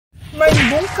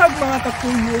kag mga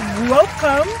kakuyog,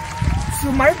 welcome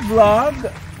to my vlog,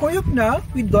 Kuyog na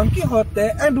with Don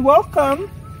Quijote, and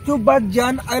welcome to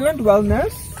Badian Island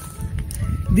Wellness.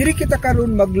 Diri kita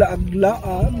karon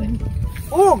maglaag-laag.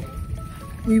 Oh,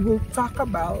 we will talk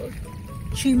about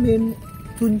Qi Men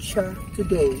Dun Jia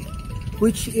today,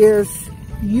 which is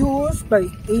used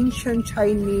by ancient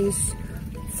Chinese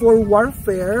for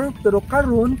warfare, pero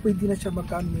karon pwede na siya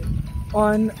magamit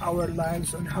on our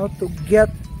lives, on how to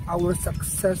get our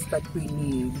success that we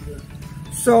need.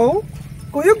 So,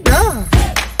 kuyog na!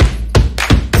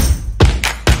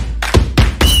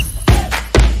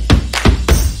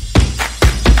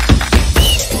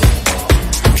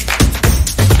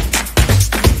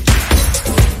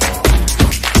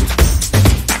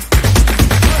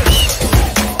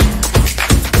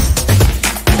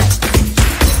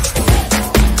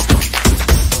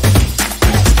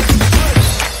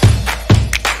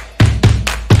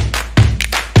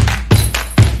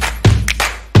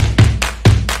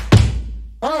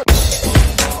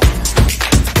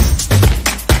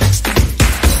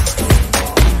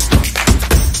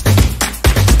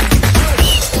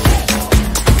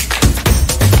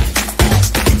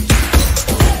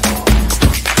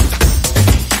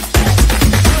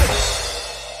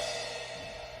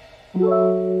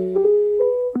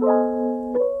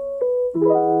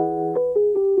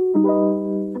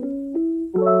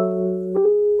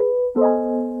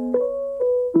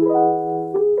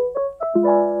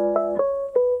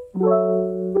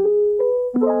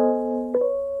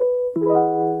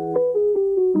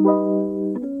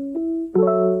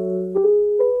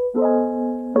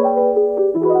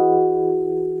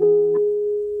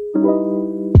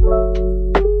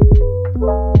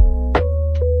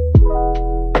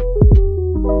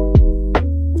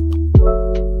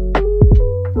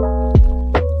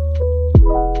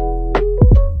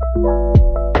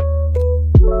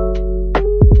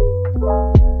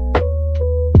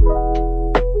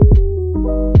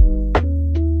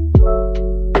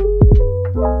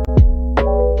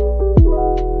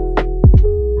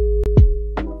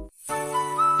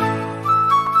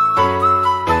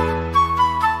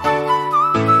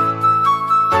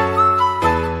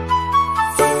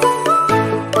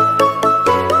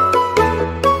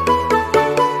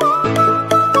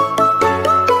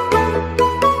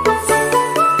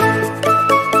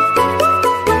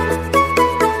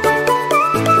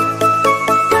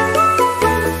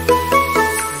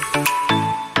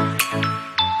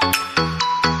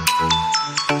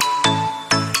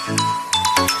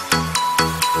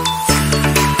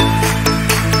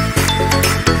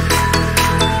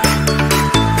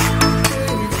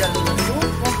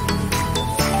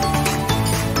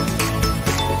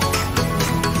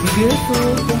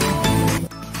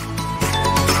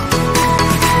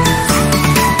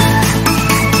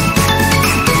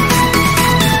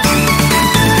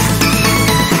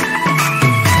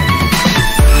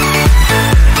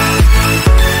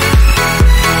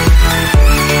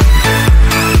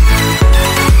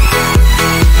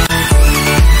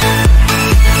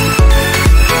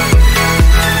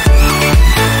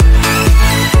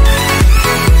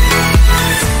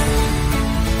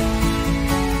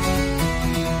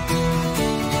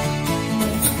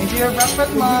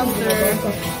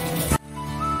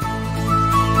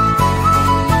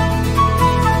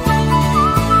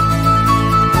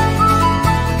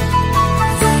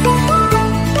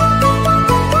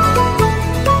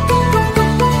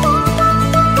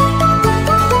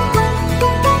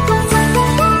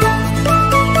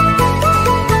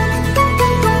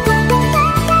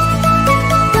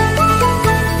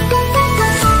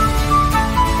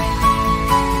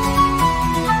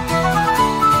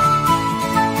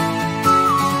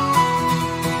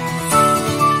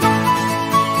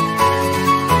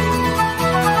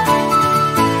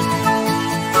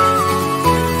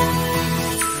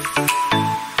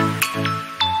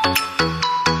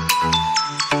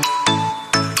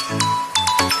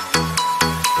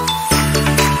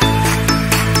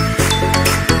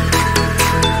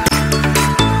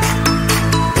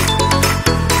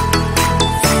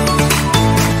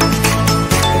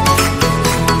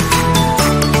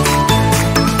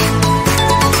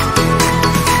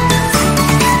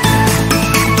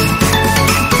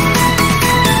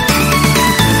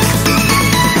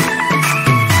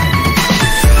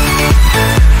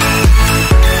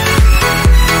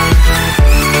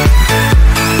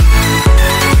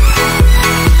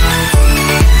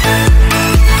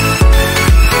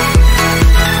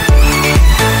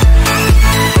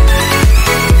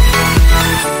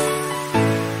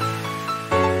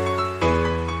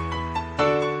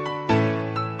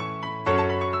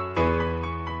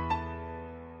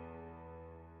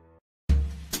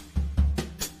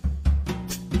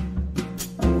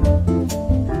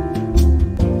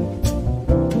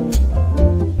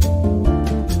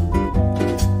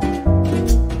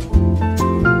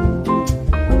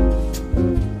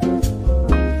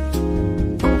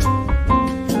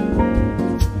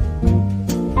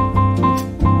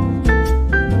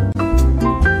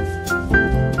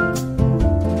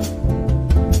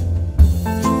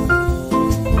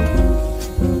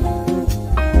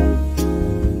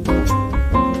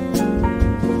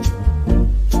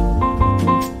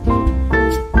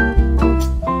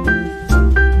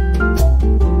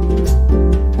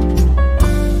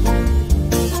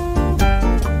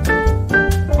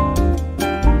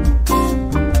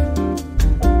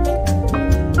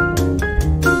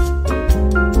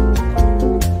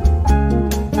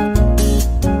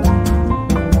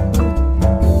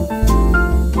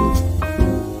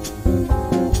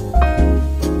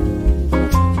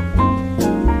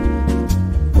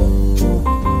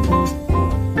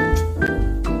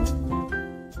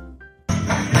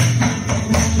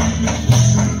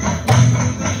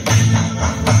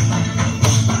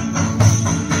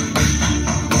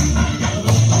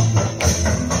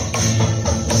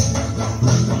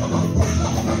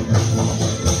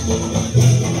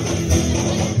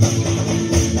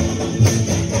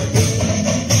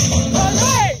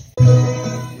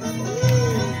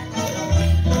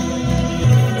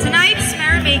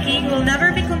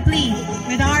 never be complete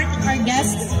without our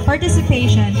guests'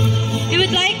 participation. We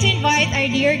would like to invite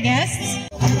our dear guests.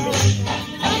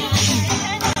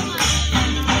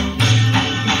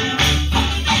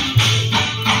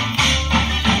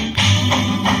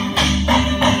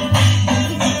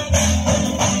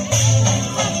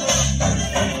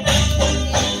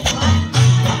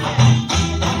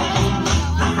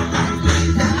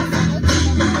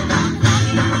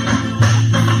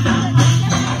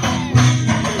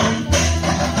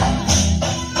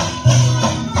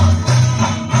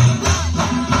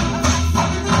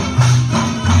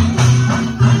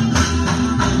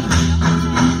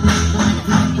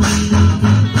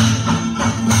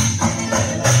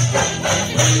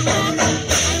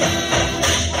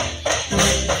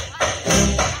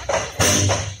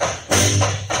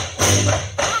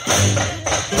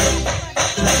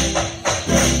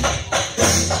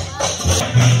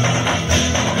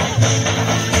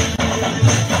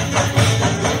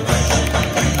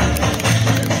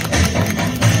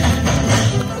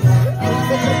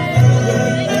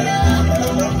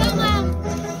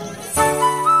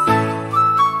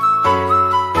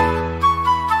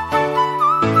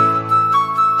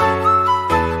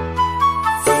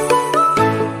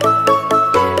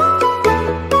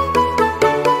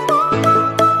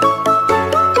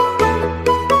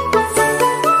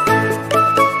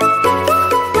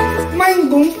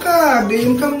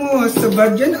 Dayon ka mo sa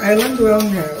Badian Island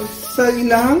Wellness sa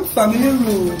ilang family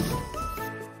room.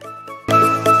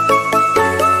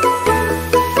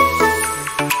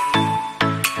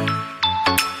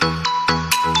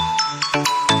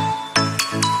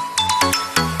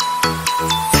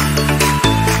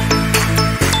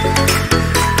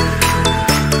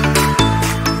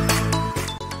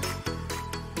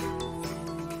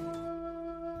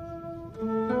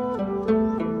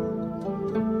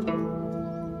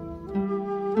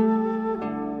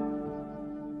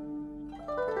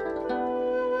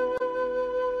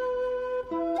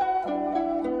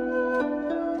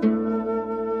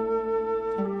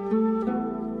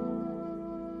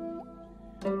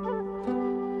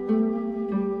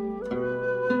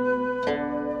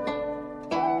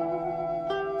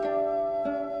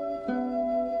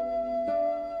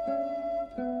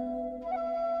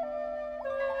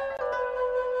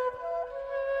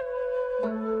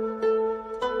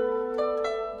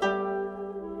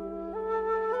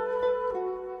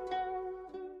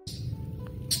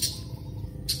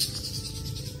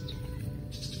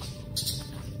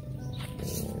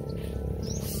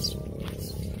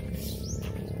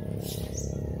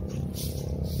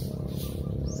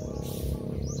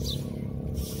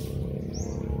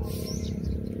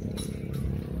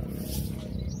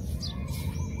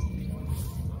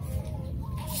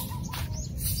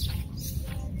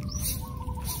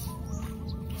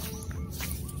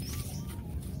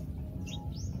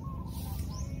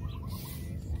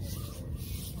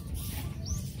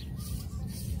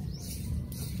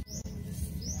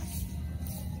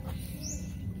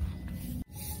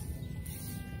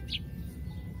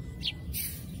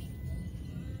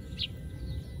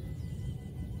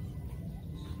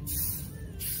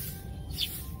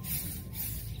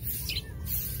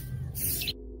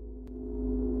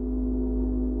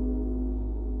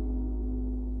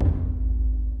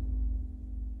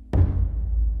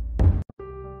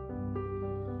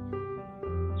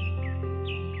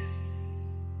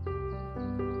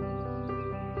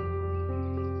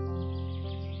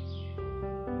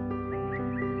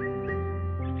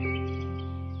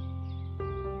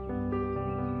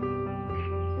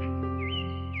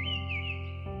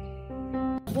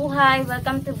 Buhay!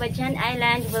 Welcome to Badian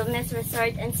Island Wellness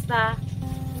Resort and Spa.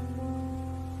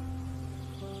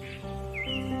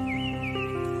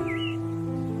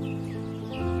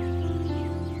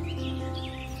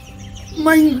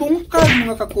 May bungkag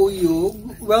mga kakuyog!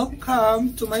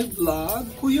 Welcome to my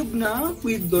vlog, Kuyog na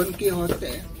with Don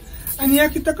Quijote. Aniya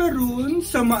kita karon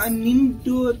sa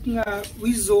maanindot nga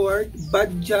resort,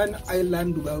 Badian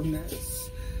Island Wellness.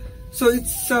 So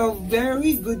it's a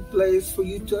very good place for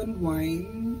you to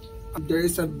unwind. There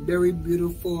is a very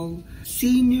beautiful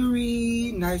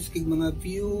scenery, nice mga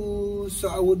views. So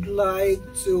I would like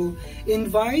to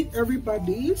invite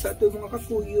everybody sa ato mga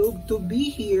kakuyog to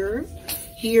be here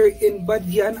in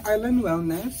Badian Island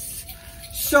Wellness.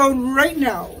 So right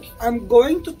now, I'm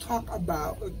going to talk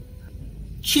about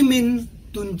Qi Men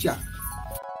Dun Jia.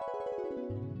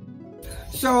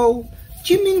 So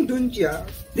Qi Men Dun Jia,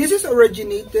 this is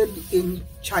originated in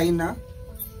China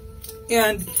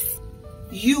and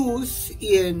used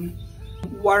in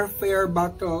warfare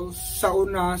battles sa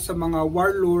una sa mga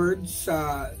warlords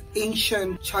sa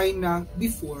ancient China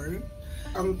before.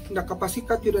 ang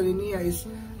nakapasikat yun niya is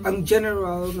ang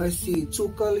general nga si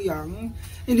Zhuge Liang,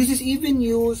 and this is even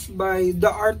used by the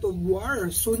art of war,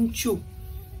 Sun Tzu.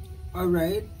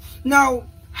 Alright, now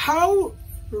how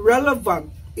relevant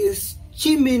is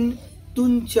Qi Men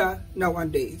Dun Jia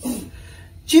nowadays?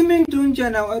 Qi Men Dun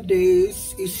Jia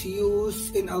nowadays is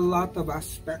used in a lot of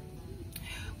aspects.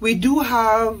 We do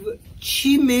have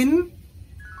Qi Men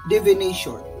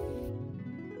divination.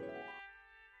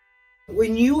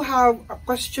 When you have a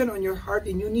question on your heart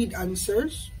and you need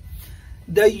answers,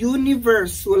 the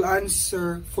universe will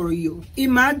answer for you.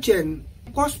 Imagine,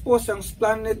 cosmos, ang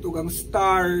planet ug ang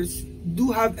stars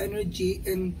do have energy,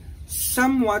 and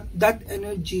somewhat that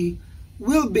energy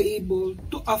will be able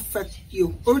to affect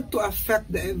you or to affect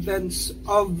the events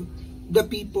of the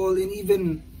people and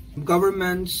even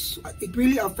governments. It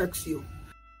really affects you.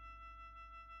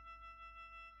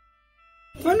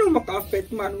 Paano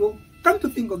maka-affect man? Well, come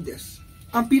to think of this.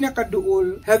 Ang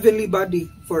pinakaduol heavenly body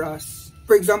for us,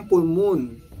 for example,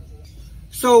 moon.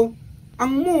 So,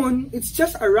 ang moon, it's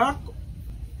just a rock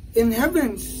in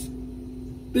heavens.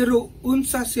 Pero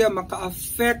unsa siya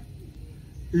maka-affect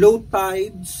low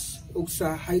tides o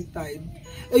sa high tide.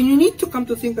 And you need to come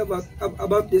to think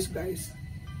about this, guys.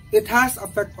 It has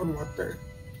effect on water.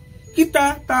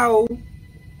 Kita, tao,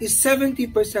 is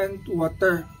 70%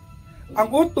 water. Ang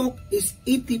utok is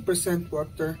 80%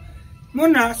 water.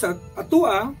 Muna sa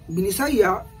atua,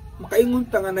 binisaya,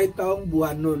 makaingon ta nga nay taong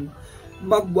buwanon.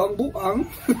 Magbuang-buang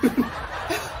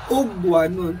o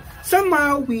buwanon.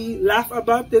 Somehow we laugh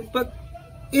about it, but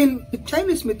in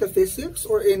Chinese metaphysics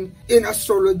or in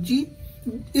astrology,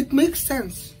 it makes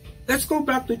sense. Let's go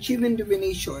back to Qi Men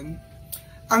divination.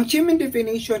 Ang Qi Men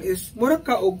divination is mura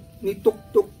ka og ni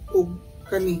tuk-tuk og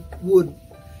kani wood.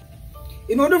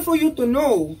 In order for you to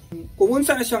know kung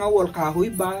unsa na siya nga wall, kahoy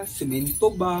ba,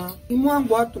 semento ba, imuhang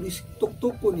buhaton is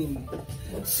tuk-tukon nimo.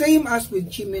 Same as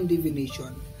with Qi Men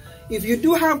divination. If you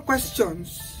do have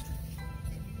questions,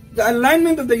 the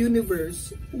alignment of the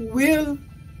universe will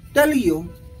tell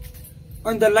you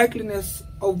on the likeliness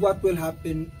of what will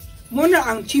happen. Muna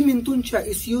ang Qi Men Dun Jia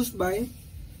is used by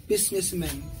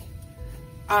businessmen,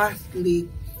 athlete,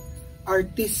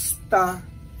 artista,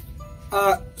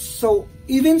 so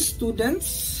even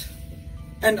students,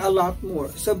 and a lot more.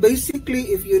 So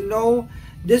basically, if you know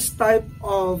this type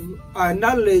of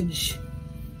knowledge,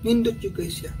 nindot you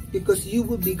guys siya, because you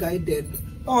will be guided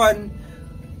on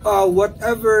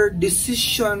whatever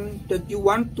decision that you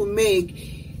want to make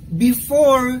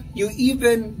before you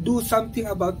even do something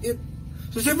about it.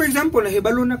 So say for example,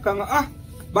 nahibalo na ka nga,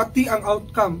 bati ang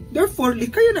outcome. Therefore,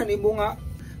 likayan na nimo nga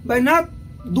by not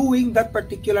doing that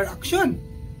particular action.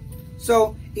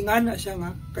 So, ingana siya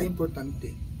nga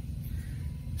ka-importante.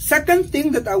 Second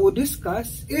thing that I would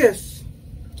discuss is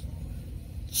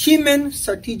Qi Men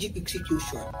strategic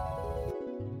execution.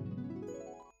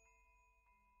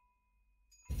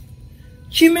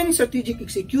 Qi Men strategic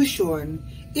execution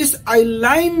is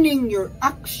aligning your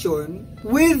action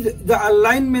with the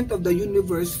alignment of the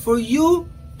universe for you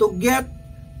to get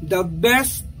the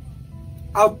best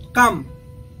outcome.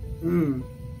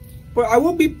 But I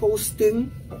will be posting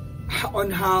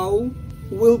on how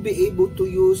we'll be able to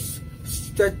use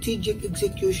strategic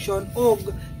execution of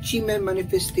Qi Men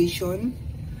manifestation.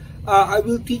 I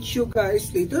will teach you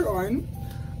guys later on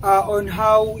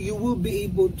how you will be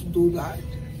able to do that.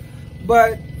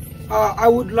 But I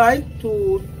would like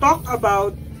to talk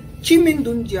about Qi Men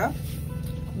Dun Jia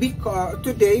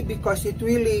today because it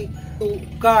really to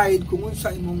guide kung unsa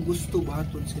imong gusto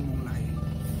baton sa imong life.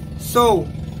 So,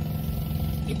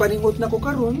 ipaningot na ko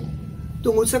karon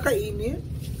tungod sa kainit,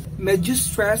 medyo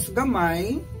stress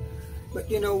gamay, but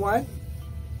you know what?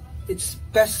 It's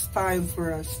best time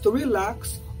for us to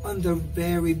relax on the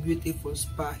very beautiful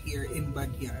spa here in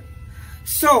Badian.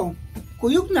 So,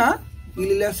 kuyog na,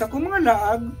 nililas ako mga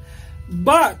laag,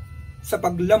 but sa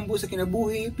paglambo sa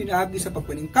kinabuhi, pinaagi sa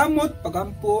pagpaningkamot,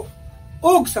 pagampo,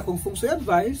 og sa kung feng shui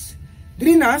advice,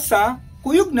 diri na sa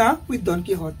Kuyog na with Don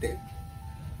Quijote.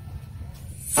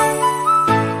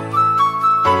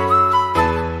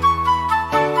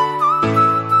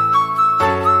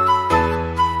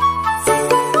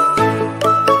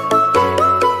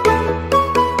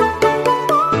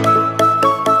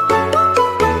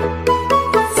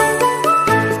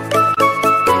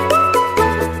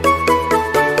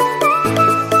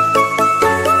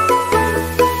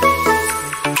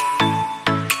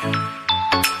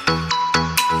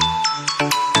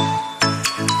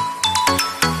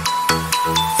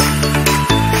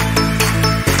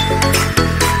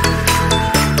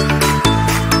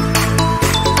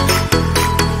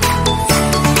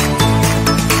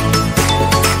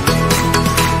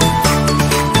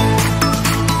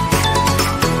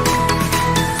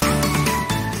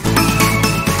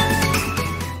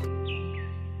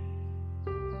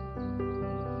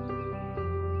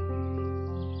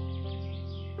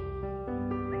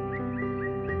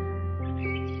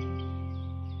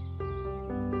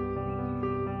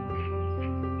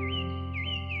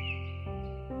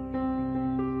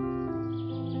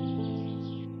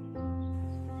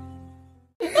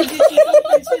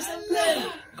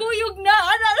 Kuyog na,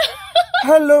 ano?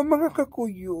 Hello mga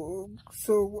kakuyog.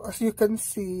 So, as you can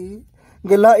see,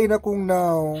 galain akong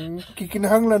naong.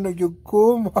 Kikinahanglan na yun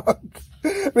ko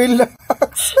mag-relax.